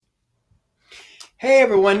Hey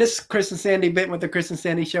everyone, this is Chris and Sandy Benton with the Chris and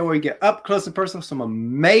Sandy Show, where you get up close and personal with some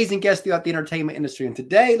amazing guests throughout the entertainment industry. And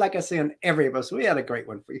today, like I say on every of us, we had a great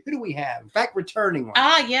one for you. Who do we have? In fact, returning one.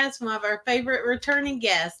 Yes, one of our favorite returning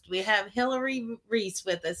guests. We have Hillary Reese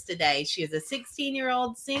with us today. She is a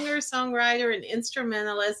 16-year-old singer, songwriter, and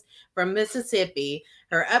instrumentalist from Mississippi.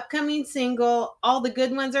 Her upcoming single, All the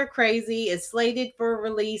Good Ones Are Crazy, is slated for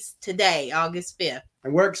release today, August 5th.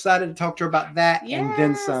 And we're excited to talk to her about that and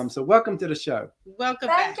then some. So welcome to the show. Welcome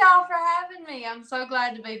Thank back. y'all for having me. I'm so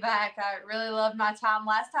glad to be back. I really loved my time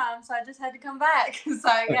last time, so I just had to come back. So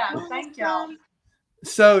yeah, thank y'all.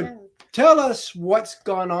 So tell us what's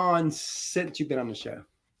gone on since you've been on the show.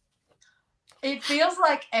 It feels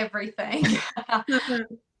like everything.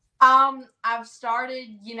 I've started,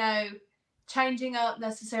 changing up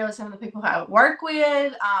necessarily some of the people I work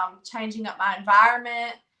with, changing up my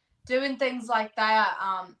environment, doing things like that.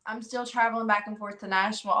 I'm still traveling back and forth to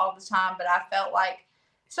Nashville all the time, but I felt like,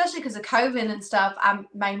 especially because of COVID and stuff, I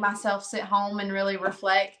made myself sit home and really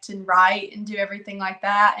reflect and write and do everything like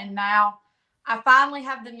that. And now I finally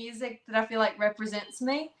have the music that I feel like represents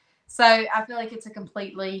me. So I feel like it's a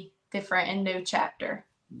completely different and new chapter.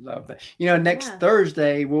 Love that. Next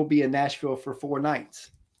Thursday, we'll be in Nashville for 4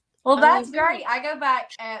 nights. Well, that's great. I go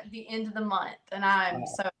back at the end of the month, and I'm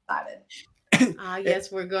so excited.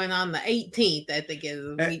 Yes, we're going on the 18th. I think is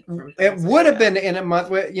a week from Thursday. It would have been in a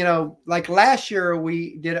month. Like last year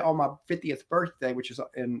we did it on my 50th birthday, which is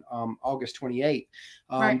in August 28th.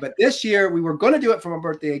 Right. But this year we were going to do it for my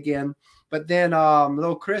birthday again. But then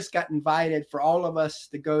little Chris got invited for all of us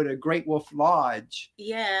to go to Great Wolf Lodge.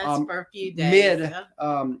 Yes, for a few days.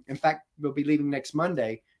 In fact, we'll be leaving next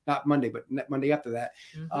Monday. Not Monday, but Monday after that.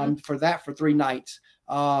 For 3 nights.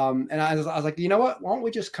 And I was like, you know what? Why don't we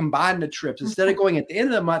just combine the trips instead of going at the end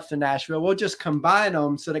of the month to Nashville? We'll just combine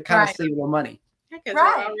them so they kind of save a little money. Because we're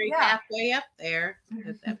already halfway up there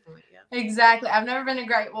at that point. Yeah. Exactly. I've never been to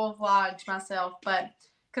Great Wolf Lodge myself, but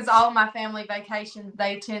because all of my family vacations,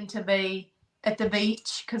 they tend to be at the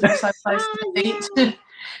beach because we're so close to the beach.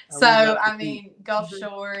 So, Gulf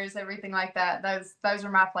Shores, everything like that. Those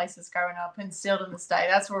were my places growing up and still to this day.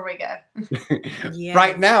 That's where we go. Yes.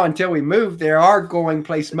 Right now, until we move there, our going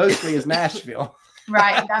place mostly is Nashville.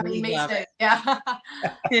 Right. Me too. Yeah.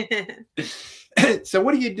 So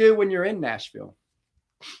what do you do when you're in Nashville?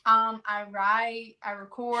 I write, I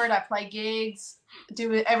record, I play gigs,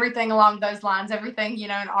 do everything along those lines. Everything,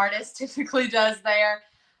 an artist typically does there.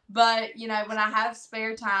 But, when I have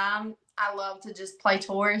spare time, I love to just play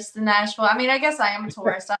tourist in Nashville. I guess I am a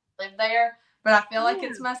tourist. I live there, but I feel like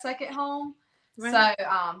it's my second home. Right. So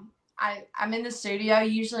I'm in the studio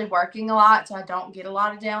usually working a lot, so I don't get a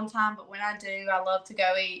lot of downtime. But when I do, I love to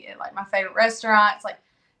go eat at like my favorite restaurants, like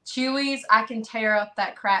Chewy's. I can tear up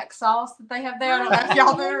that crack sauce that they have there. I don't know if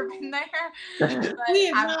y'all have ever been there, but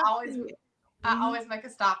I always make a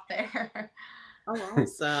stop there. Oh,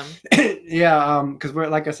 awesome. Yeah, because we're,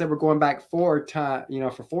 like I said, we're going back for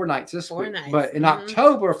 4 nights this week. Nights. But in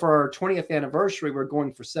October, for our 20th anniversary, we're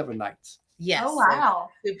going for 7 nights. Yes. Oh, wow.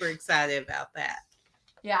 So super excited about that.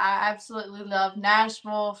 Yeah, I absolutely love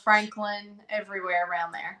Nashville, Franklin, everywhere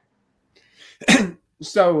around there.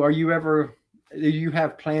 So do you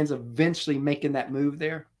have plans of eventually making that move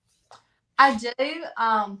there? I do,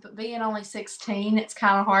 but being only 16, it's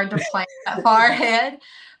kind of hard to plan that far ahead.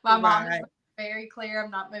 My mom is very clear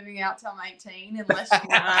I'm not moving out till I'm 18 unless you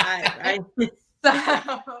but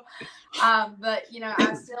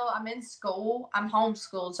I'm in school. I'm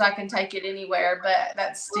homeschooled, so I can take it anywhere, but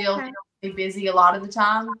that's still be busy a lot of the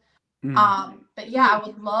time. But yeah, I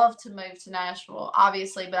would love to move to Nashville,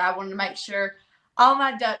 obviously, but I want to make sure all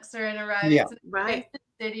my ducks are in a row. Yeah. It's a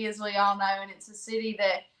city, as we all know, and it's a city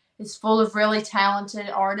that is full of really talented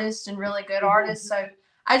artists and really good artists. So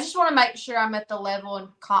I just want to make sure I'm at the level and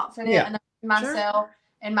confident in myself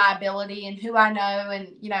and my ability and who I know,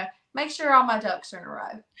 and make sure all my ducks are in a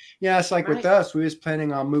row. Yeah, it's like with us, we was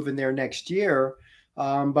planning on moving there next year,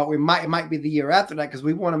 but it might be the year after that because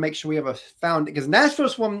we want to make sure we have because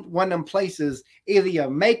Nashville's one of them places, either you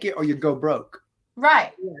make it or you go broke.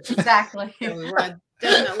 Right. Exactly. So we want to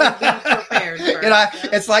definitely be prepared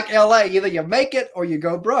first. It's like LA, either you make it or you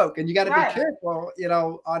go broke, and you got to be careful,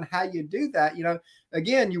 on how you do that.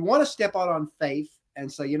 Again, you want to step out on faith and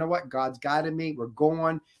say, you know what, God's guided me. We're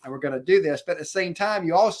going and we're going to do this. But at the same time,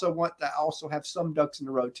 you also want to have some ducks in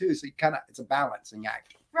the row too. So it's a balancing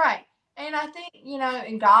act. Right. And I think,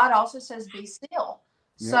 and God also says, be still.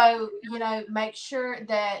 Yep. So, make sure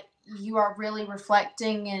that you are really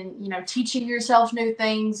reflecting and, teaching yourself new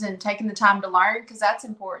things and taking the time to learn, because that's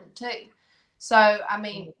important too. So,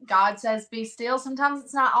 God says, be still. Sometimes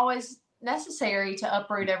it's not always necessary to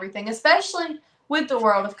uproot everything, especially with the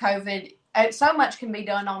world of COVID, so much can be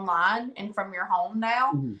done online and from your home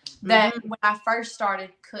now Mm-hmm. that when I first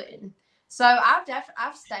started, couldn't. So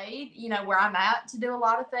I've stayed, you know, where I'm at to do a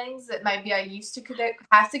lot of things that maybe I used to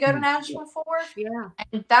have to go to Nashville for. Yeah.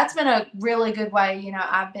 And that's been a really good way, you know,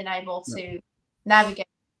 I've been able to navigate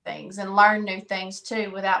things and learn new things too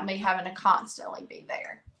without me having to constantly be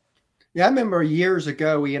there. Yeah, I remember years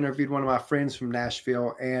ago we interviewed one of my friends from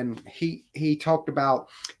Nashville, and he talked about,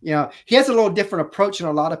 you know, he has a little different approach than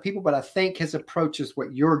a lot of people, but I think his approach is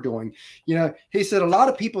what you're doing. You know, he said a lot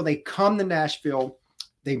of people, they come to Nashville,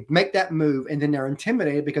 they make that move, and then they're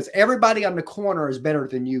intimidated because everybody on the corner is better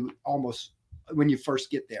than you almost when you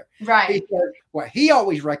first get there. Right. He said, what he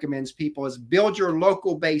always recommends people is build your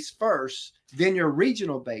local base first, then your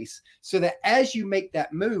regional base, so that as you make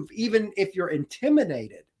that move, even if you're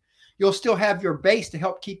intimidated, you'll still have your base to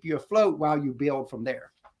help keep you afloat while you build from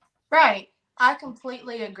there. Right. I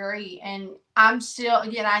completely agree. And I'm still,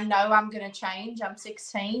 again, I know I'm going to change. I'm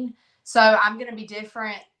 16. So I'm going to be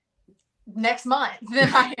different next month than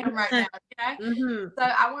I am right now. You know? So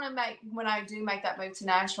I want to make, when I do make that move to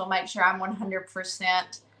Nashville, make sure I'm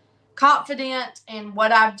 100% confident in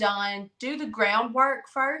what I've done. Do the groundwork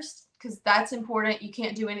first, because that's important. You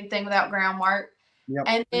can't do anything without groundwork. Yep.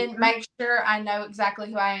 And then make sure I know exactly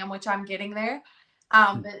who I am, which I'm getting there.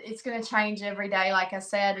 But it's going to change every day, like I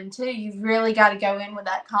said. And two, you've really got to go in with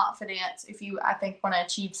that confidence if you, I think, want to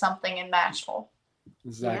achieve something in Nashville.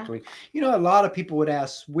 Exactly. Yeah. You know, a lot of people would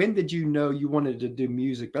ask, when did you know you wanted to do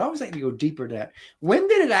music? But I always like to go deeper to that. When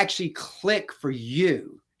did it actually click for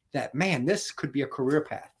you that, man, this could be a career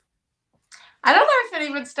path? I don't know if it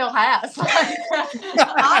even still has.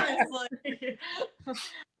 Honestly.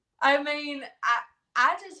 I mean,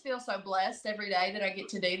 I just feel so blessed every day that I get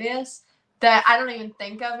to do this that I don't even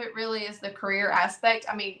think of it really as the career aspect.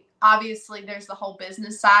 I mean, obviously there's the whole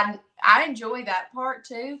business side. I enjoy that part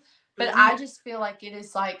too, but I just feel like it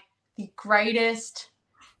is like the greatest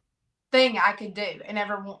thing I could do and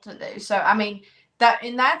ever want to do. So, I mean, that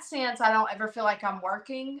in that sense, I don't ever feel like I'm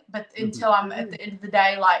working, but until I'm at the end of the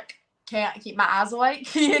day, like can't keep my eyes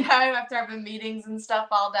awake, you know, after having meetings and stuff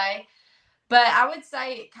all day. But I would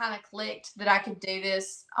say it kind of clicked that I could do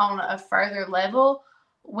this on a further level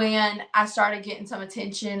when I started getting some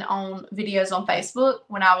attention on videos on Facebook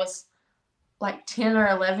when I was like 10 or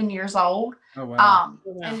 11 years old. Oh, wow.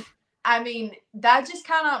 And I mean, that just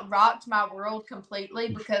kind of rocked my world completely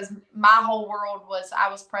because my whole world was,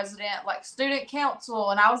 I was president, like student council,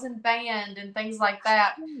 and I was in band and things like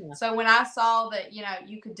that. Yeah. So when I saw that, you know,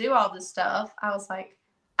 you could do all this stuff, I was like,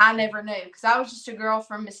 I never knew, because I was just a girl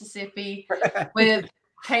from Mississippi with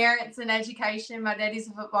parents and education. My daddy's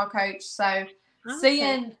a football coach. So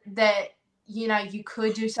seeing that, you know, you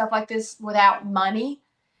could do stuff like this without money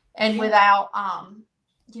and without,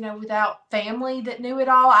 you know, without family that knew it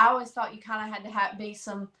all, I always thought you kind of had to be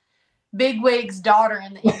some bigwig's daughter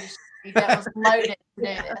in the industry that was loaded to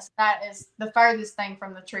do this. That is the furthest thing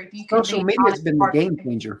from the truth. You Social media has been the game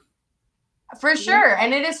changer. For sure.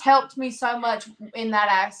 And it has helped me so much in that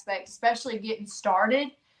aspect, especially getting started,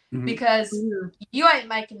 because you ain't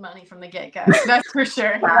making money from the get-go. That's for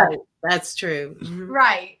sure. Right. That's true.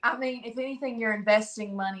 Right. I mean, if anything, you're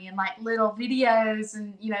investing money in like little videos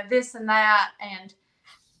and, you know, this and that. And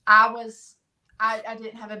I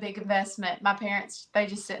didn't have a big investment. My parents, they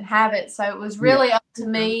just didn't have it. So it was really up to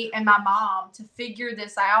me and my mom to figure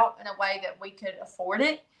this out in a way that we could afford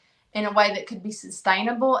it, in a way that could be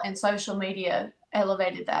sustainable, and social media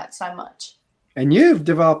elevated that so much. And you've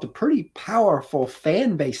developed a pretty powerful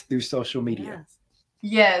fan base through social media.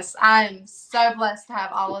 Yes, I'm so blessed to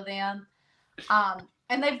have all of them.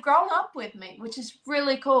 And they've grown up with me, which is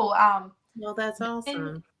really cool. Well, that's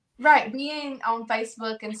awesome. Right. Being on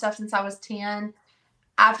Facebook and stuff since I was 10,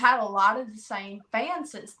 I've had a lot of the same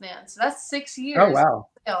fans since then. So that's 6 years. Oh, wow.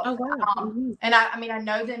 Oh, wow. And I mean, I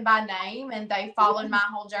know them by name and they followed my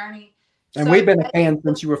whole journey. And we've been a fan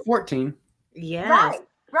since you were 14. Yeah.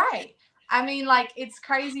 Right. I mean, like, it's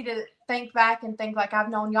crazy to think back and think like I've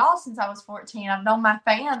known y'all since I was 14. I've known my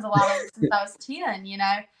fans, a lot of them, since I was 10, you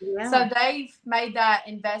know? Yeah. So they've made that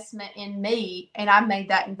investment in me and I made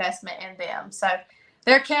that investment in them. So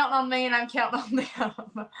they're counting on me and I'm counting on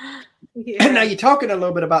them. Yeah. And now you're talking a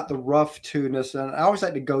little bit about the rough to-ness, and I always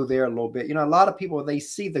like to go there a little bit. You know, a lot of people, they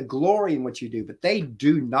see the glory in what you do, but they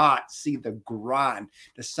do not see the grind,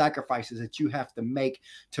 the sacrifices that you have to make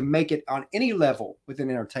it on any level within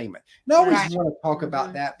entertainment. And I always want to talk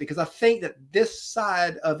about that because I think that this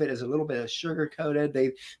side of it is a little bit of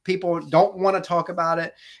sugar-coated. People don't want to talk about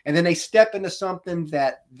it, and then they step into something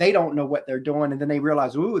that they don't know what they're doing, and then they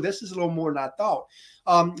realize, ooh, this is a little more than I thought.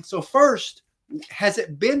 So first, has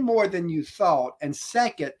it been more than you thought? And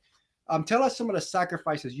second, tell us some of the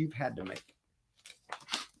sacrifices you've had to make.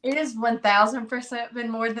 It has 1000% been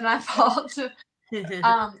more than I thought.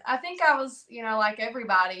 I think I was, like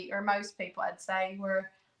everybody or most people, I'd say,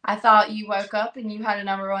 where I thought you woke up and you had a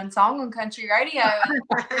 #1 song on country radio.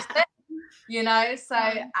 So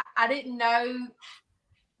I didn't know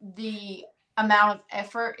the amount of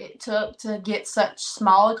effort it took to get such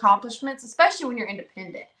small accomplishments, especially when you're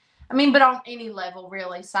independent. I mean, but on any level,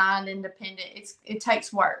 really, signed independent, it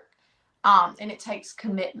takes work, and it takes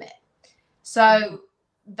commitment. So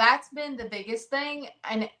that's been the biggest thing.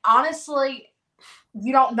 And honestly,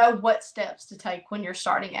 you don't know what steps to take when you're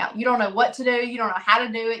starting out. You don't know what to do. You don't know how to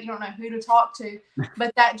do it. You don't know who to talk to.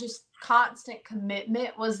 But that just constant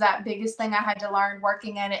commitment was that biggest thing I had to learn,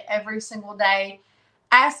 working at it every single day,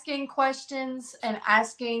 asking questions and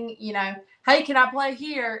asking, hey, can I play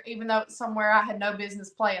here? Even though it's somewhere I had no business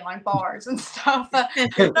playing, like bars and stuff. That's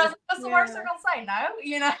the worst they're going to say,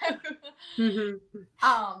 no,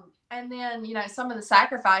 And then, some of the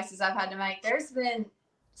sacrifices I've had to make, there's been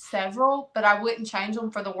several, but I wouldn't change them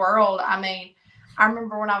for the world. I mean, I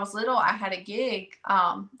remember when I was little, I had a gig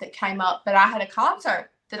that came up, but I had a concert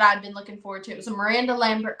that I'd been looking forward to. It was a Miranda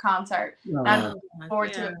Lambert concert. I've been looking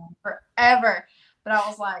forward to it forever. But I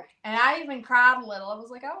was like, and I even cried a little. I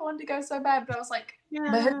was like, I wanted to go so bad, but I was like,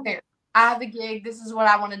 but who cares? I have a gig. This is what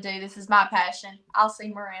I want to do. This is my passion. I'll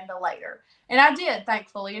see Miranda later. And I did,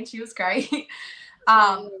 thankfully, and she was great.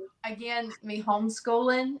 Again, me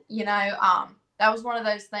homeschooling, that was one of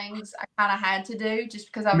those things I kind of had to do just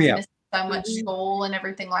because I was missing so much school and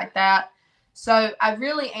everything like that. So I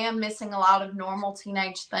really am missing a lot of normal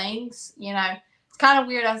teenage things. It's kind of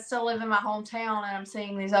weird. I still live in my hometown and I'm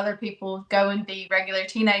seeing these other people go and be regular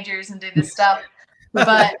teenagers and do this stuff. But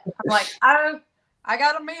I'm like, oh, I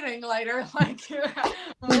got a meeting later. Like,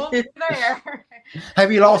 we'll be there.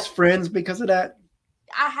 Have you lost friends because of that?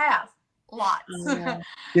 I have. Lots.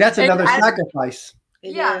 That's another sacrifice.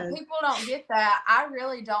 People don't get that. I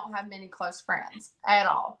really don't have many close friends at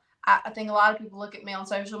all. I think a lot of people look at me on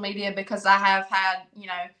social media because I have had,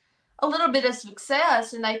 a little bit of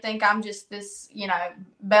success, and they think I'm just this,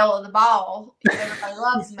 belle of the ball. Everybody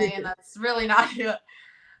loves me, and that's really not it.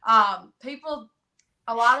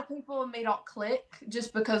 A lot of people and me don't click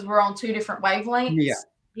just because we're on two different wavelengths.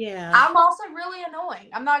 Yeah. I'm also really annoying.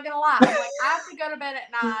 I'm not going to lie. I'm like, I have to go to bed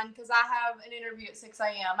at 9 because I have an interview at 6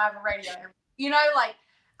 a.m. I have a radio interview.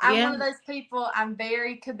 I'm one of those people. I'm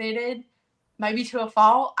very committed, maybe to a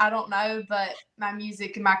fault. I don't know, but my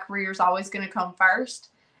music and my career is always going to come first.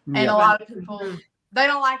 And a lot of people, they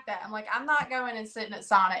don't like that. I'm like, I'm not going and sitting at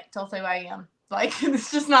Sonic till 2 a.m. Like,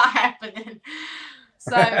 it's just not happening.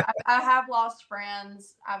 So I have lost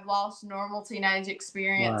friends. I've lost normal teenage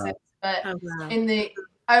experiences. But in the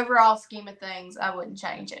overall scheme of things, I wouldn't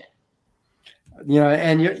change it.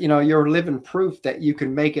 And you're living proof that you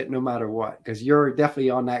can make it no matter what, because you're definitely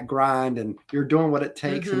on that grind and you're doing what it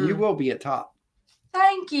takes, and you will be at top.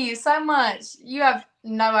 Thank you so much. You have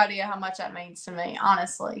no idea how much that means to me,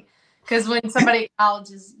 honestly. Because when somebody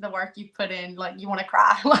acknowledges the work you put in, like, you want to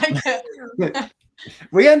cry.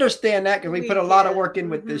 We understand that because we put a lot of work in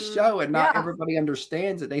with this show, and not everybody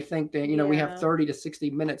understands it. They think that, we have 30 to 60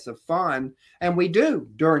 minutes of fun, and we do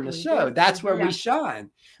during the show. That's where we shine.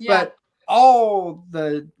 But all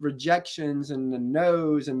the rejections and the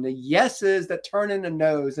no's and the yeses that turn into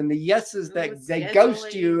no's and the yeses that they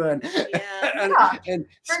ghost you and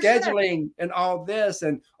scheduling and all this,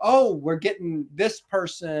 and we're getting this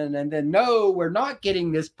person, and then no, we're not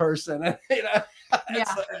getting this person. I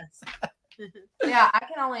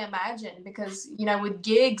can only imagine because, with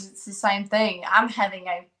gigs, it's the same thing. I'm having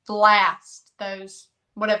a blast those,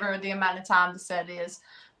 whatever the amount of time the set is,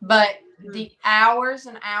 but the hours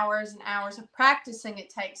and hours and hours of practicing it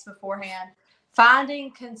takes beforehand,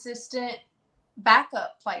 finding consistent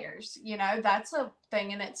backup players, that's a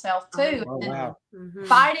thing in itself too.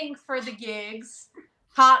 Fighting for the gigs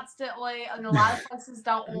constantly, and a lot of places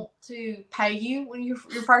don't want to pay you when you're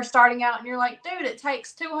first starting out, and you're like, dude, it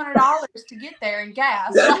takes $200 to get there in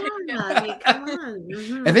gas. Come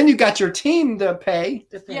on. And then you got your team to pay.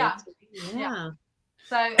 Yeah.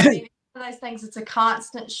 So I mean, one of those things, it's a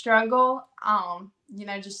constant struggle.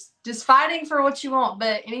 Just fighting for what you want,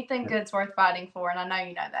 but anything good's worth fighting for, and I know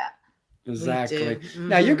you know that. Exactly.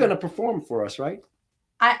 Now you're going to perform for us, right?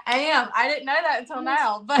 I am. I didn't know that until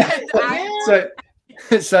now, but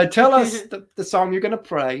So tell us the song you're going to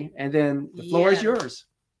play, and then the floor is yours.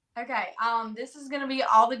 Okay. This is going to be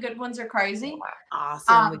All the Good Ones Are Crazy.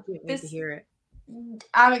 Awesome. We can't wait to hear it.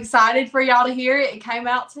 I'm excited for y'all to hear it. It came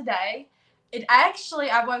out today.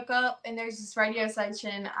 I woke up and there's this radio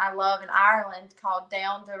station I love in Ireland called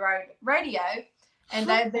Down the Road Radio. And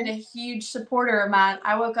they've been a huge supporter of mine.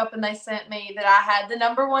 I woke up and they sent me that I had the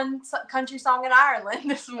 #1 country song in Ireland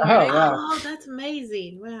this morning. Oh, wow. Oh, that's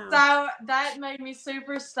amazing. Wow. So that made me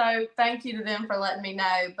super stoked. Thank you to them for letting me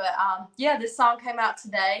know. But yeah, this song came out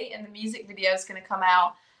today and the music video is going to come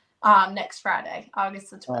out next Friday,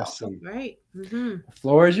 August the 12th. Awesome. Right. Mm-hmm. The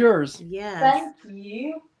floor is yours. Yes. Thank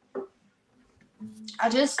you. I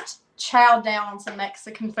just chowed down on some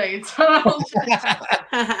Mexican food. So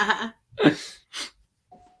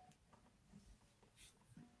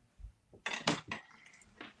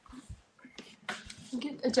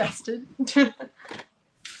get adjusted.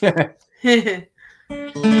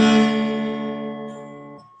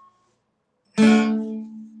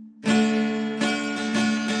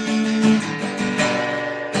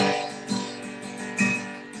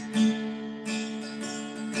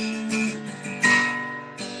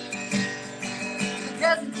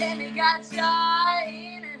 Cousin Tammy got shot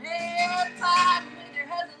in her head, fighting with her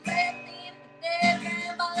husband left in the dead.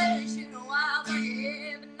 Grandma let her shoot a wild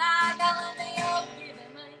turkey every night. Got me up,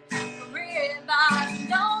 giving me career advice.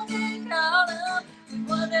 Don't get caught up with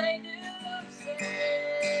what they do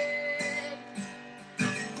say.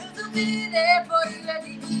 'Cause they'll be there for you at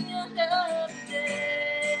the end of the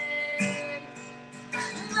day.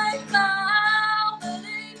 They fall, but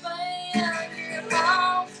they fail. You're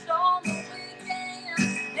lost on the weekend.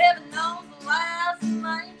 Heaven knows the last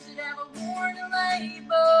name should have a warning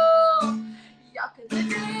label. Y'all could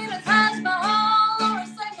live in a Taj Mahal or a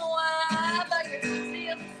single wife, but you're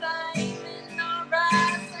still the same and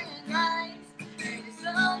alright, singing grace. Every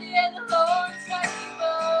Sunday at the Lord's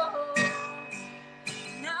table.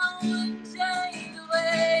 No one changed the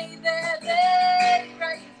way that they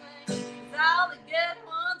raised me. 'Cause all the good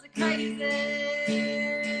ones are crazy.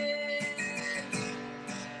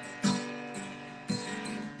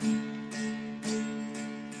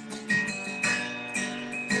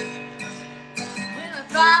 When the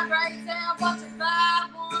fire breaks out, watch a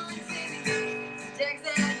 5-1-6.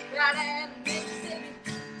 Texas, right out of Mississippi.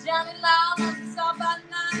 Johnny Law must have saw by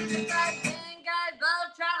 9. The 13 guys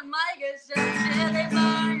both trying to make us shut till they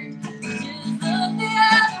burn. Just look the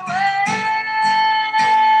other way.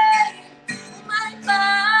 We might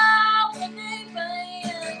fall when they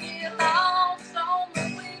fail. Get lost on the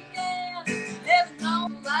weekend. Heaven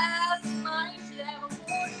knows the last name should have a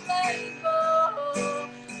warning label.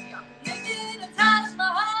 Y'all can live in a Taj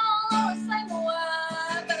Mahal or a single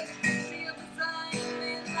wife, but you feel the same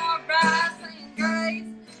and alright, saying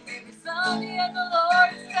grace every Sunday at the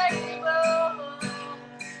Lord's table.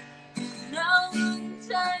 No one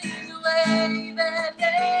changed the way that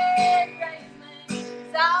they raised me.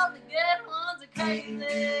 'Cause all the good ones are crazy.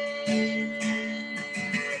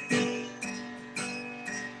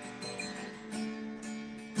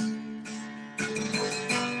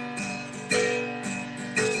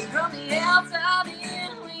 From the outside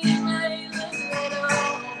in, we may look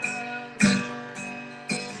little,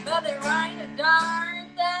 but there ain't a darn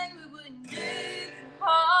thing we wouldn't do for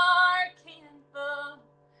our kinfolk.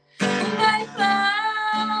 When they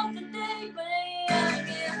fall the deep end,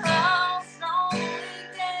 get lost on the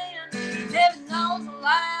weekend. Heaven knows the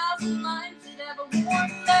last name should have a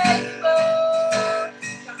warning label.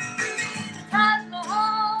 Taj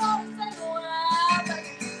Mahal, single wife, but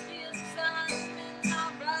you feel the sun and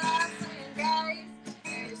alright, saying grace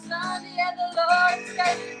every Sunday at the Lord's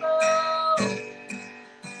table.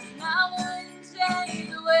 No one changed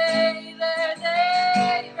the way that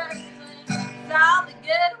they raised me. 'Cause all the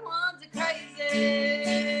good ones are crazy.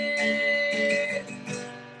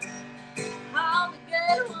 All the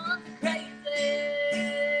good ones are crazy.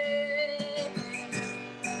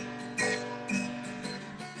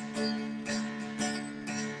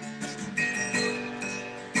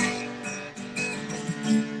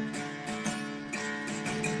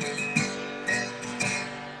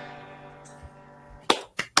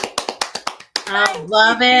 I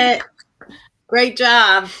love it. Great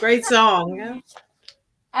job. Great song.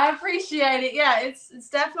 I appreciate it. Yeah, it's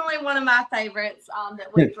definitely one of my favorites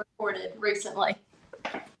that we've recorded recently.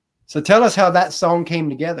 So tell us how that song came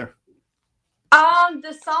together.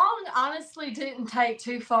 The song honestly didn't take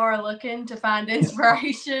too far looking to find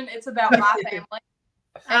inspiration. It's about my family.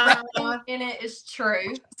 Everything in it is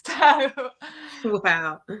true. So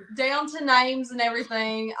Wow. down to names and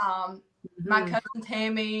everything. My cousin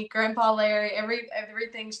Tammy, Grandpa Larry,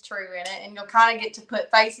 everything's true in it, and you'll kind of get to put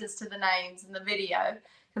faces to the names in the video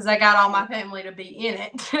because I got all my family to be in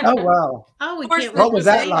it. Oh wow! Oh, we Of course, can't What wait was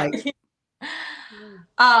to that see like? it.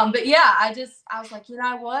 But yeah, I was like, you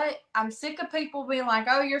know what? I'm sick of people being like,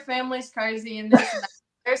 oh, your family's crazy and this and that.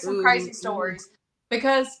 There's some crazy stories.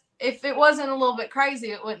 Because if it wasn't a little bit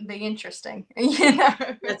crazy, it wouldn't be interesting.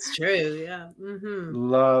 That's true. Yeah.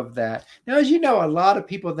 Love that. Now, as you know, a lot of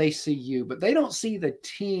people, they see you, but they don't see the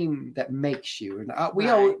team that makes you. And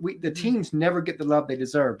the teams never get the love they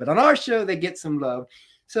deserve. But on our show, they get some love.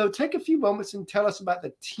 So take a few moments and tell us about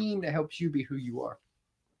the team that helps you be who you are.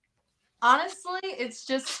 Honestly, it's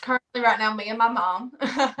just currently right now me and my mom.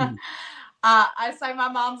 I say my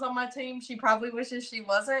mom's on my team. She probably wishes she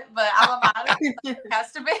wasn't, but I'm a mom. It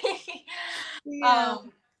has to be. Yeah.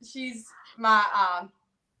 She's my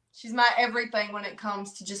everything when it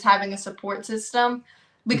comes to just having a support system.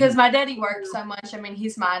 Because my daddy works so much. I mean,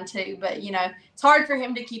 he's mine too, but it's hard for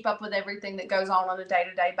him to keep up with everything that goes on a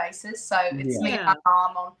day-to-day basis. So it's me and my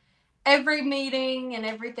mom on every meeting and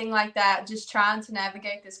everything like that, just trying to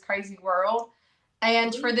navigate this crazy world.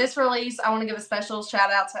 And for this release, I want to give a special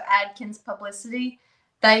shout out to Adkins Publicity.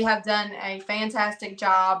 They have done a fantastic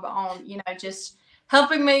job on, just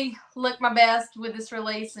helping me look my best with this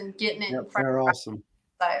release and getting it in front they're awesome.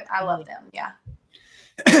 So I love them. Yeah.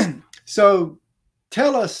 So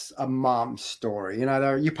tell us a mom story.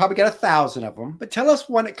 You probably got 1,000 of them, but tell us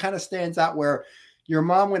one that kind of stands out where your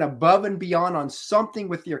mom went above and beyond on something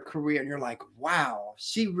with your career. And you're like, wow,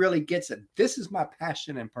 she really gets it. This is my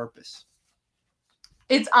passion and purpose.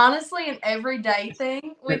 It's honestly an everyday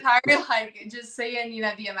thing with her, like just seeing,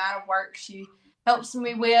 the amount of work she helps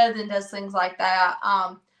me with and does things like that.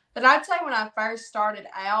 But I'd say when I first started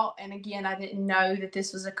out, and again, I didn't know that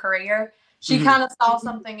this was a career, she kind of saw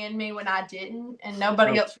something in me when I didn't, and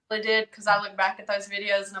nobody else really did, because I look back at those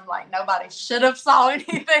videos and I'm like, nobody should have saw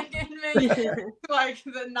anything in me. Like,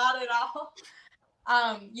 not at all.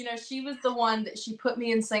 She was the one that she put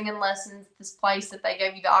me in singing lessons, this place that they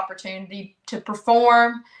gave you the opportunity to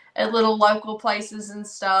perform at little local places and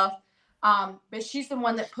stuff. But she's the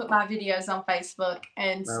one that put my videos on Facebook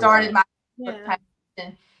and started my Facebook page.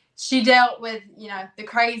 And she dealt with, the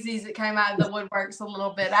crazies that came out of the woodworks a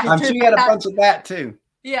little bit. I'm sure you had a bunch of that too.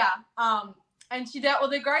 Yeah. And she dealt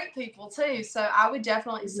with the great people too. So I would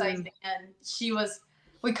definitely say then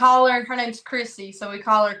we call her name's Chrissy. So we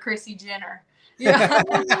call her Chrissy Jenner. Yeah.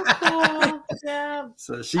 Yeah.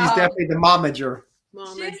 So she's definitely the momager.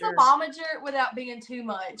 She's the momager without being too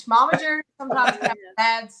much. Momager sometimes has a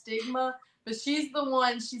bad stigma, but she's the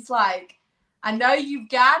one, she's like, I know you've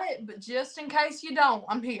got it, but just in case you don't,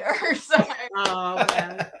 I'm here. So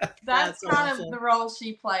that's kind of the role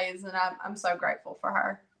she plays, and I'm so grateful for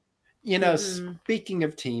her. Speaking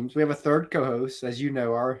of teams, we have a third co-host, as you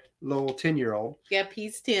know, our little 10-year-old. Yep,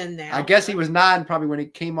 he's 10 now. I guess he was 9 probably when he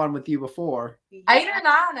came on with you before. 8 or 9,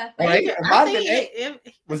 I think. It might have been 8.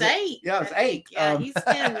 It was 8. Yeah, it was 8. Yeah, he's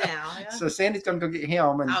 10 now. Yeah. So Sandy's going to go get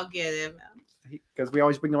him. And I'll get him. Because we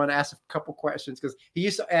always bring him on to ask a couple questions, because he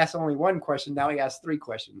used to ask only 1 question. Now he asks 3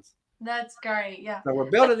 questions. That's great, yeah. So we're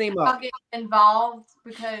building him up. I'll get involved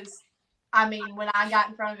because, when I got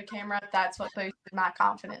in front of a camera, that's what boosted my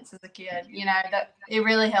confidence as a kid. That it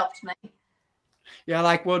really helped me. Yeah,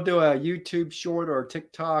 like we'll do a YouTube short or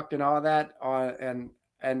TikTok and all that,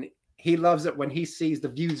 and he loves it when he sees the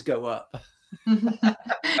views go up.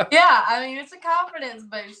 Yeah, it's a confidence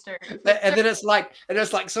booster. And then it's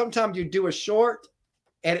like sometimes you do a short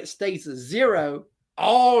and it stays at 0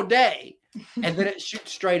 all day, and then it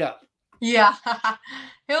shoots straight up. Yeah,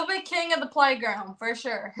 he'll be king of the playground for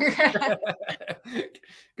sure.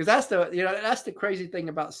 Because that's the crazy thing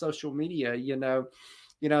about social media.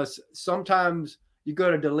 Sometimes you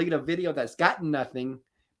go to delete a video that's gotten nothing,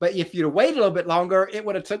 but if you'd wait a little bit longer, it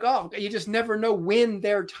would have took off. You just never know when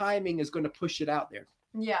their timing is going to push it out there.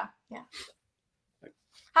 Yeah.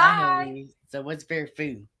 Hi. So what's your favorite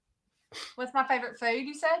food? What's my favorite food,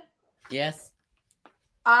 you said? Yes.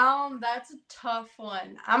 That's a tough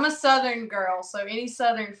one. I'm a Southern girl, so any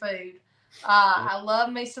Southern food. I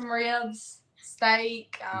love me some ribs,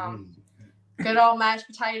 steak, good old mashed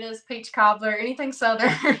potatoes, peach cobbler, anything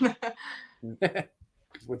Southern.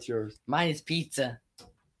 What's yours? Mine is pizza.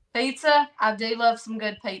 Pizza? I do love some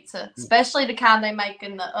good pizza, especially the kind they make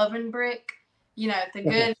in the oven brick. The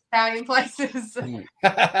good Italian places.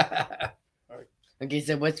 Okay,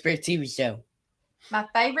 so what's your TV show? My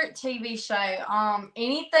favorite TV show,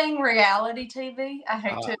 anything reality TV. I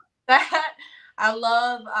hate to that. I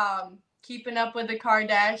love Keeping Up with the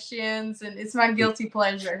Kardashians, and it's my guilty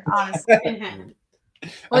pleasure, honestly.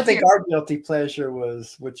 I think our guilty pleasure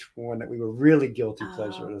was which one that we were really guilty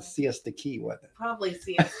pleasure was Siesta Key, wasn't it? Probably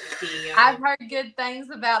Siesta Key. I've heard good things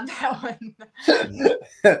about that one.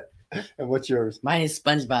 And what's yours? Mine is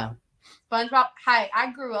SpongeBob. SpongeBob. Hey,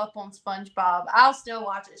 I grew up on SpongeBob. I'll still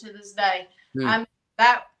watch it to this day. Hmm.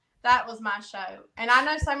 That was my show. And I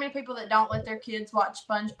know so many people that don't let their kids watch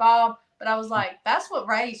SpongeBob, but I was like, that's what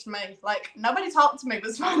raised me. Like, nobody talked to me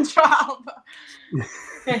but SpongeBob.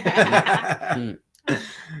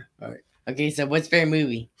 All right. Okay, so what's favorite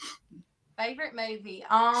movie? Favorite movie?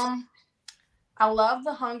 I love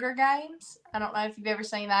The Hunger Games. I don't know if you've ever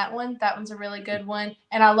seen that one. That one's a really good one.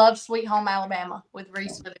 And I love Sweet Home Alabama with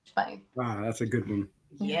Reese Witherspoon. Wow, that's a good one.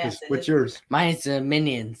 Yes. What's yours? Mine's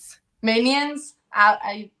Minions. Minions.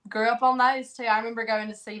 I grew up on those too. I remember going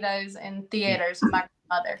to see those in theaters with my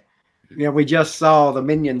grandmother. Yeah, we just saw the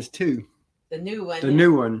Minions 2. The new one. The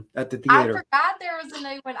new one at the I theater. forgot there was a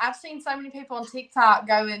new one. I've seen so many people on TikTok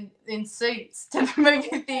go in suits to the movie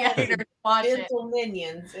theater to watch it. Little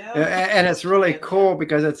Minions. Yeah. And it's really cool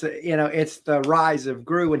because it's the rise of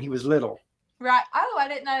Gru when he was little. Right. Oh, I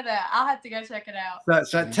didn't know that. I'll have to go check it out.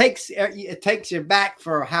 So it takes you back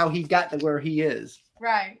for how he got to where he is.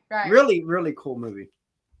 Right. Really, really cool movie.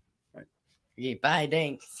 Right. Yeah, bye,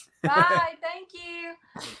 thanks. Bye. Thank you.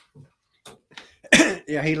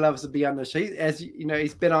 Yeah, he loves to be on the show. As you know,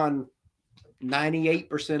 he's been on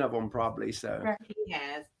 98% of them probably. So Right. He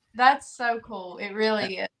has. That's so cool. It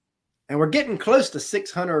really is. and we're getting close to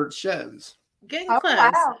 600 shows. Getting Oh, close.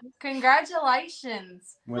 wow.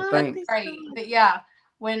 Congratulations. Well, Oh, thanks. Great. But yeah,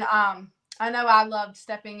 when I know I loved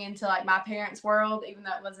stepping into like my parents' world, even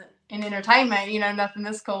though it wasn't in entertainment, nothing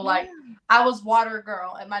this cool. Like I was water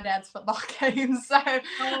girl at my dad's football games. So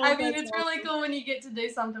I mean it's really cool when you get to do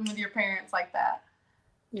something with your parents like that.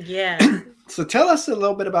 Yeah. So tell us a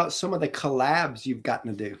little bit about some of the collabs you've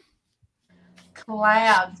gotten to do.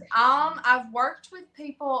 Collabs. I've worked with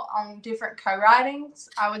people on different co-writings.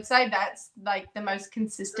 I would say that's like the most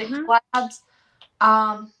consistent collabs.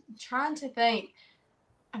 Trying to think.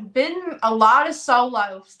 I've been a lot of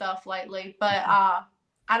solo stuff lately, but I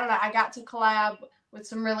don't know. I got to collab with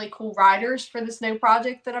some really cool writers for this new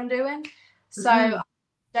project that I'm doing. So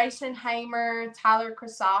Jason Hamer, Tyler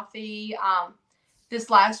Krasafi, this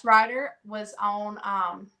last writer was on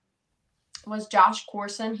was Josh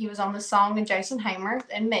Corson. He was on the song, and Jason Hamer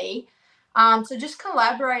and me. So just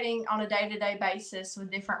collaborating on a day-to-day basis with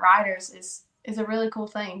different writers is a really cool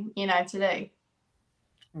thing, to do.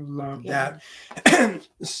 Love that.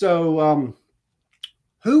 So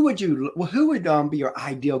who would be your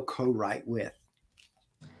ideal co-write with?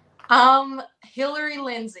 Hillary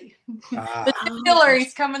Lindsay. The two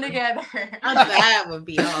Hillarys coming together. Oh, that would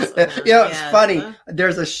be awesome. It's funny.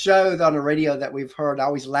 There's a show on the radio that we've heard. I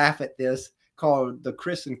always laugh at this called the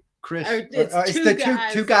Chris and Chris. It's the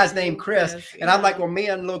two guys named Chris. And I'm like, well, me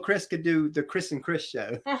and little Chris could do the Chris and Chris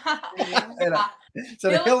show. So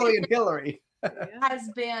the Hillary and Hillary has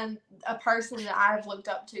been a person that I've looked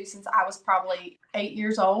up to since I was probably 8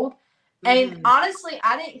 years old. And honestly,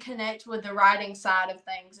 I didn't connect with the writing side of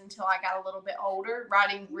things until I got a little bit older.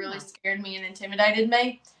 Writing really scared me and intimidated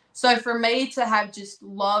me. So for me to have just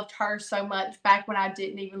loved her so much back when I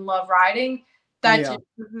didn't even love writing, just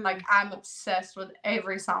like I'm obsessed with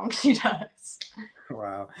every song she does.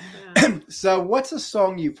 Wow. So what's a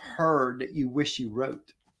song you've heard that you wish you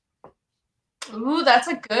wrote? Ooh, that's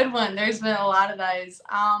a good one. There's been a lot of those.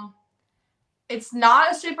 It's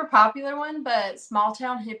not a super popular one, but Small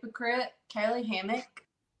Town Hypocrite, Kaylee Hammock.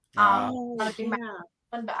 But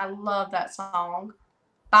I love that song.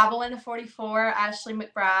 Bible in a 44, Ashley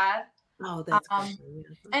McBride. Oh, that's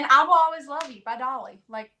and I Will Always Love You by Dolly.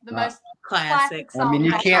 Like the most classic song. I mean,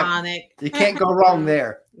 you can't go wrong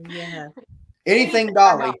there. Yeah. Anything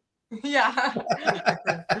Dolly. Yeah.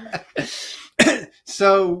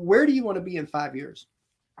 So where do you want to be in 5 years?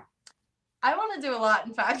 I want to do a lot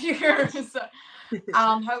in 5 years.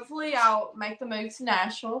 Hopefully I'll make the move to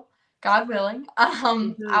Nashville, God willing.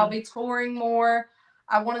 I'll be touring more.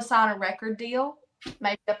 I want to sign a record deal,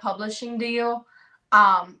 maybe a publishing deal.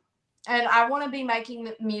 And I want to be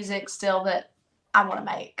making music still that I want to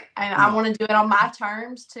make. And I want to do it on my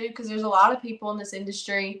terms too, because there's a lot of people in this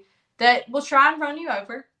industry that will try and run you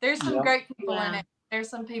over. There's some great people in it. There's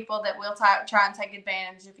some people that will try and take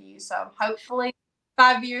advantage of you. So hopefully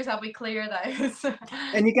 5 years I'll be clear of those.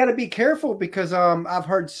 And you got to be careful because I've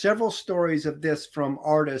heard several stories of this from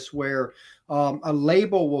artists where a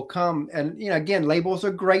label will come and, again, labels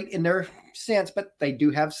are great in their sense, but they do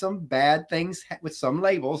have some bad things with some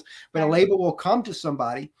labels. But a label will come to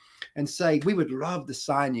somebody and say, we would love to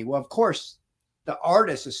sign you. Well, of course, the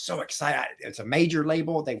artist is so excited. It's a major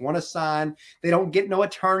label. They want to sign. They don't get no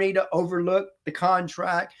attorney to overlook the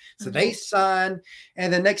contract. So they sign.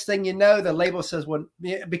 And the next thing you know, the label says, well,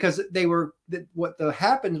 because what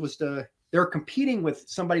happened was they're competing with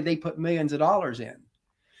somebody they put millions of dollars in.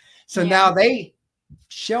 So now they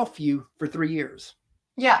shelf you for 3 years.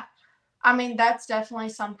 Yeah. I mean, that's definitely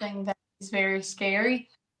something that is very scary.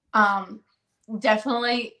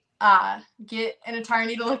 Definitely get an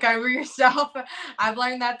attorney to look over your stuff. I've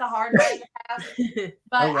learned that the hard way in the past.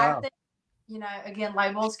 But I think, again,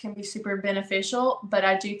 labels can be super beneficial, but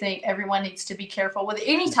I do think everyone needs to be careful with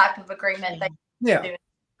any type of agreement they do.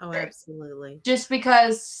 Oh, absolutely. Just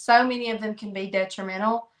because so many of them can be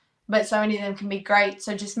detrimental, but so many of them can be great.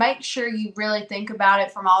 So just make sure you really think about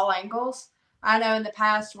it from all angles. I know in the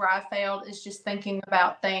past where I failed is just thinking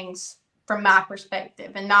about things from my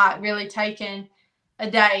perspective and not really taking a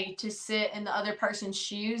day to sit in the other person's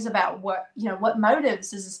shoes about what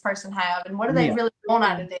motives does this person have and what do they really want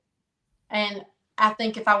out of this. And I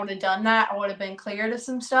think if I would have done that, I would have been cleared of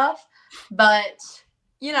some stuff. But,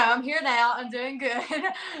 I'm here now. I'm doing good.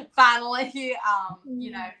 Finally,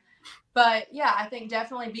 But, yeah, I think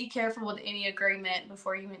definitely be careful with any agreement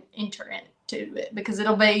before you enter into it because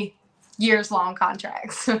it'll be years-long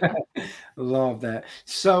contracts. Love that.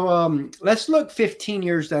 So let's look 15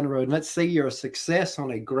 years down the road. And let's say you're a success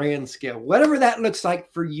on a grand scale. Whatever that looks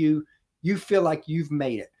like for you, you feel like you've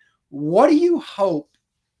made it. What do you hope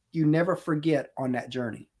you never forget on that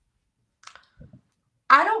journey?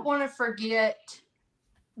 I don't want to forget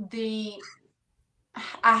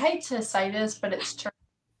I hate to say this, but it's true.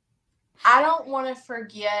 I don't want to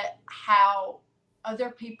forget how other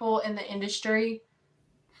people in the industry,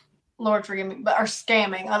 Lord forgive me, but are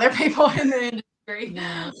scamming other people in the industry.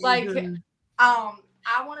 I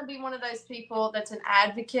want to be one of those people that's an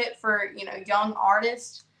advocate for, young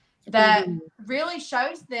artists that really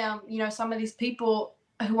shows them, some of these people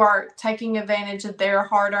who are taking advantage of their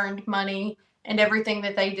hard-earned money and everything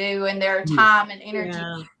that they do and their time and energy.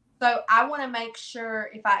 Yeah. So I want to make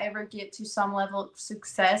sure if I ever get to some level of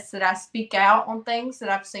success that I speak out on things that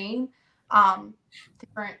I've seen,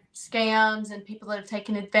 different scams and people that have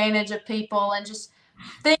taken advantage of people and just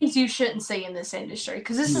things you shouldn't see in this industry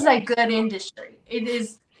because this is a good industry.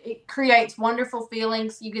 It creates wonderful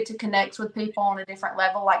feelings. You get to connect with people on a different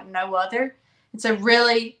level like no other. It's a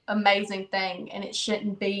really amazing thing, and it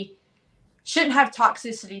shouldn't have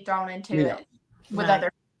toxicity thrown into it with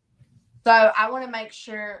other people. So I want to make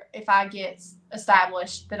sure if I get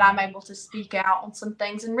established that I'm able to speak out on some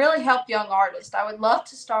things and really help young artists. I would love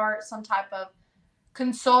to start some type of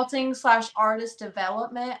consulting / artist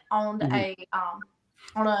development on a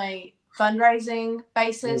fundraising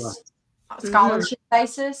basis, scholarship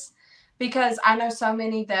basis, because I know so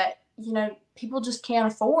many that, people just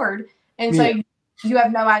can't afford. And so you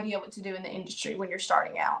have no idea what to do in the industry when you're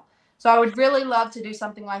starting out. So I would really love to do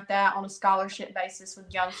something like that on a scholarship basis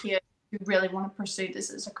with young kids who really want to pursue this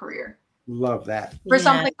as a career. Love that. For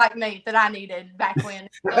something like me that I needed back when.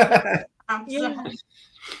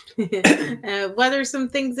 What are some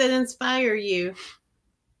things that inspire you?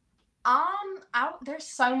 There's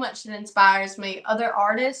so much that inspires me. Other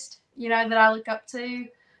artists, that I look up to.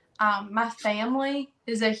 My family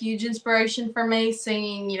is a huge inspiration for me,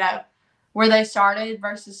 seeing, where they started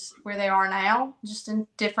versus where they are now, just in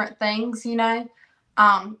different things,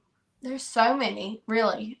 There's so many,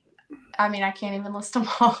 really. I mean, I can't even list them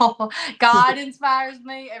all. God inspires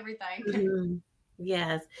me, everything. Mm-hmm.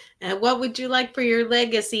 Yes. And what would you like for your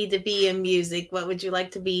legacy to be in music? What would you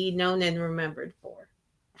like to be known and remembered for?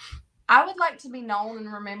 I would like to be known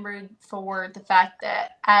and remembered for the fact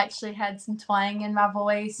that I actually had some twang in my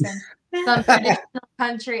voice and some traditional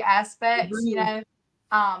country aspects,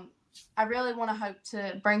 I really want to hope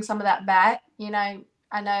to bring some of that back. I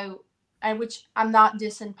know, which I'm not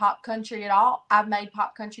dissing pop country at all. I've made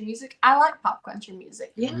pop country music. I like pop country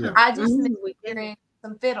music. Yeah. I just need hearing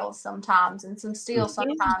some fiddles sometimes and some steel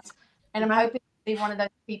sometimes. And I'm hoping to be one of those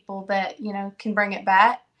people that, can bring it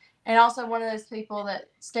back. And also one of those people that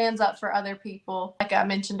stands up for other people, like I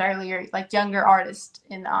mentioned earlier, like younger artists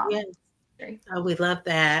in industry. Oh, we love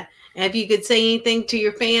that. And if you could say anything to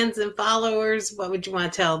your fans and followers, what would you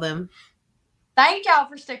want to tell them? Thank y'all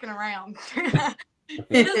for sticking around.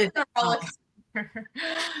 It is a roller coaster.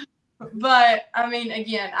 But I mean,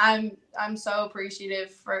 again, I'm so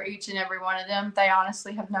appreciative for each and every one of them. They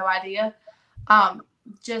honestly have no idea.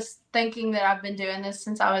 Just thinking that I've been doing this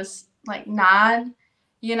since I was like 9,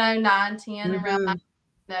 10, around that,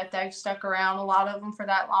 that they've stuck around, a lot of them, for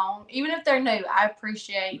that long. Even if they're new, I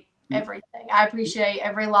appreciate everything. I appreciate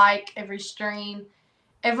every like, every stream,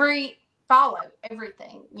 every follow,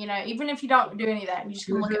 everything. Even if you don't do any of that, you just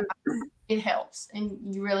can look at it helps, and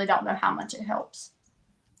you really don't know how much it helps.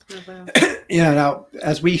 Now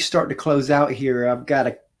as we start to close out here, I've got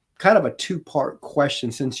a kind of a two-part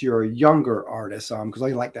question since you're a younger artist, because I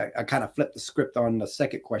like that. I kind of flipped the script on the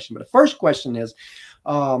second question. But the first question is,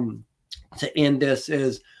 to end this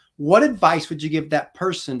is, what advice would you give that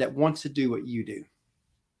person that wants to do what you do?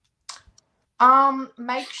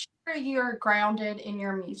 Make sure you're grounded in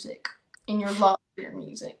your music, in your love for your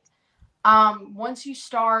music. Once you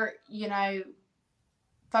start,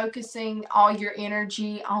 focusing all your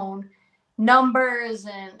energy on numbers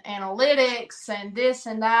and analytics and this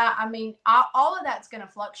and that, I mean, all of that's going to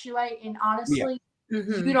fluctuate. And honestly,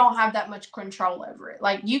 you don't have that much control over it.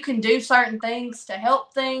 Like, you can do certain things to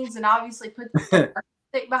help things and obviously put the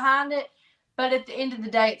stick behind it. But at the end of the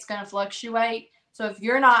day, it's going to fluctuate. So if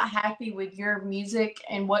you're not happy with your music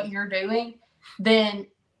and what you're doing, then,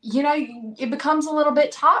 it becomes a little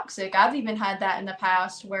bit toxic. I've even had that in the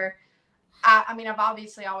past where, I've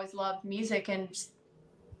obviously always loved music and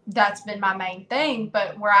that's been my main thing,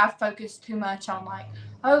 but where I've focused too much on like,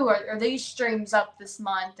 oh, are these streams up this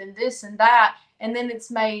month and this and that, and then it's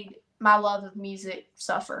made my love of music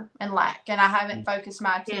suffer and lack, and I haven't focused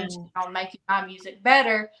my attention on making my music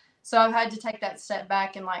better. So I've had to take that step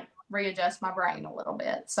back and like readjust my brain a little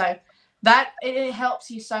bit. So that it helps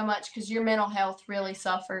you so much because your mental health really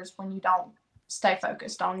suffers when you don't stay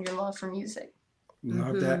focused on your love for music.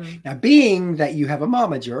 Love that. Now, being that you have a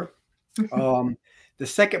momager, the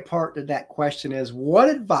second part of that question is, what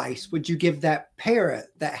advice would you give that parent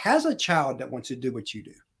that has a child that wants to do what you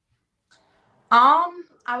do?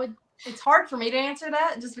 It's hard for me to answer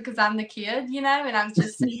that just because I'm the kid, and I'm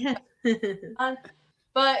just,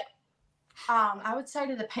 but I would say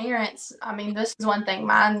to the parents, this is one thing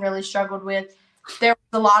mine really struggled with. There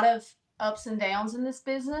was a lot of ups and downs in this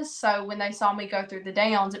business. So when they saw me go through the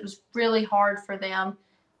downs, it was really hard for them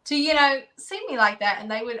to, see me like that. And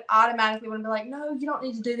they would automatically want to be like, no, you don't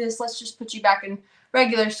need to do this. Let's just put you back in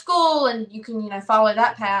regular school and you can, follow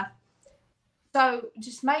that path. So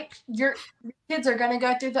just make your kids are going to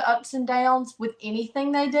go through the ups and downs with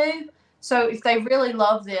anything they do. So if they really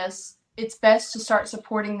love this, it's best to start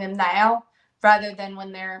supporting them now rather than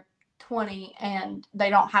when they're 20 and they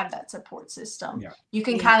don't have that support system. Yeah. You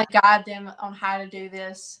can kind of guide them on how to do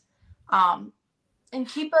this, and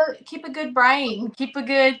keep a good brain, keep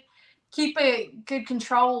a good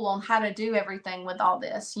control on how to do everything with all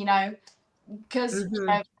this, because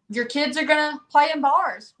your kids are going to play in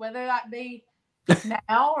bars, whether that be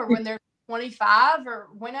now or when they're 25 or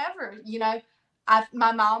whenever,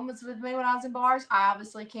 my mom was with me when I was in bars. I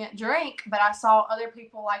obviously can't drink, but I saw other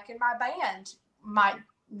people like in my band,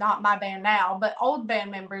 not my band now, but old band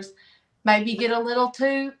members maybe get a little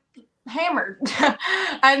too hammered.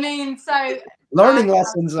 So learning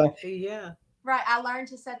lessons. Right. I learned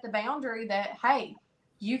to set the boundary that, hey,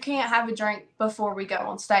 you can't have a drink before we go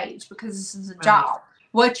on stage because this is a job.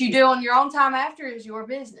 What you do on your own time after is your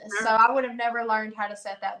business. So I would have never learned how to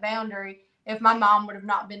set that boundary if my mom would have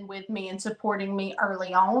not been with me and supporting me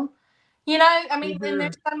early on. And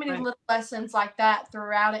there's so many little lessons like that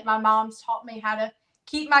throughout it. My mom's taught me how to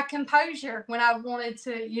keep my composure when I wanted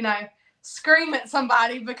to, scream at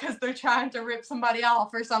somebody because they're trying to rip somebody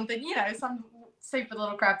off or something, some stupid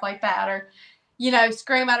little crap like that. Or,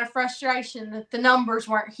 scream out of frustration that the numbers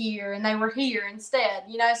weren't here and they were here instead,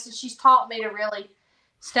 So she's taught me to really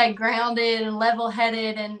stay grounded and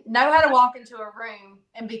level-headed and know how to walk into a room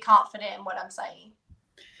and be confident in what I'm saying.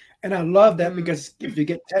 And I love that because if you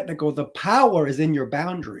get technical, the power is in your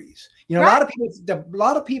boundaries. A lot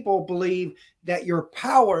of people believe that your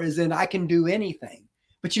power is in I can do anything,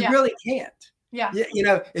 but you really can't. Yeah.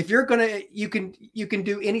 If you're you can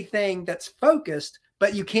do anything that's focused,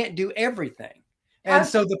 but you can't do everything. And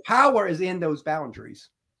so the power is in those boundaries.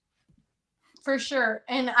 For sure.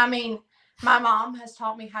 And my mom has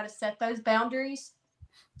taught me how to set those boundaries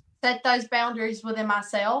within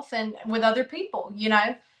myself and with other people,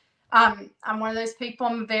 I'm one of those people.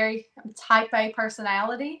 I'm type A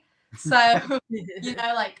personality. So,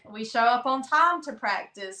 like we show up on time to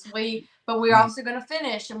practice. But we're also going to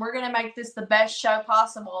finish and we're going to make this the best show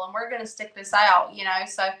possible. And we're going to stick this out,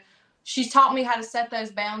 So she's taught me how to set those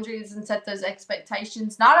boundaries and set those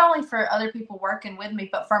expectations, not only for other people working with me,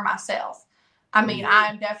 but for myself. I'm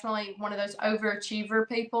definitely one of those overachiever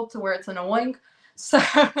people to where it's annoying. So,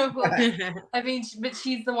 but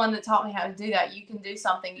she's the one that taught me how to do that. You can do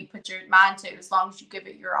something you put your mind to as long as you give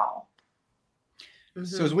it your all.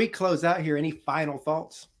 So as we close out here, any final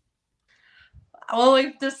thoughts? Well,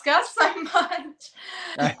 we've discussed so much.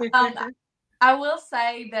 I will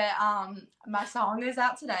say that my song is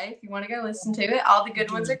out today. If you want to go listen to it, All the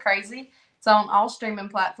Good Ones Are Crazy. It's on all streaming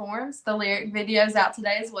platforms. The lyric video is out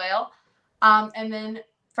today as well. And then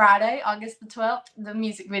Friday, August the 12th, the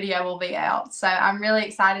music video will be out. So I'm really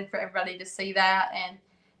excited for everybody to see that. And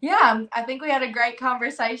yeah, I think we had a great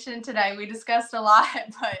conversation today. We discussed a lot,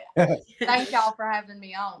 but thank y'all for having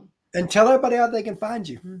me on. And tell everybody how they can find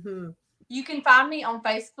you. Mm-hmm. You can find me on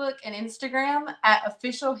Facebook and Instagram at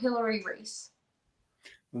official Hillary Reese.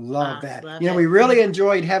 Love that. Love We really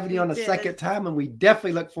enjoyed having you on a second time, and we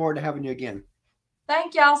definitely look forward to having you again.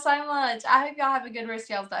 Thank y'all so much. I hope y'all have a good rest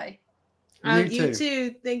of y'all's day. You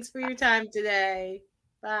too. Thanks for your time today.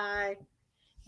 Bye.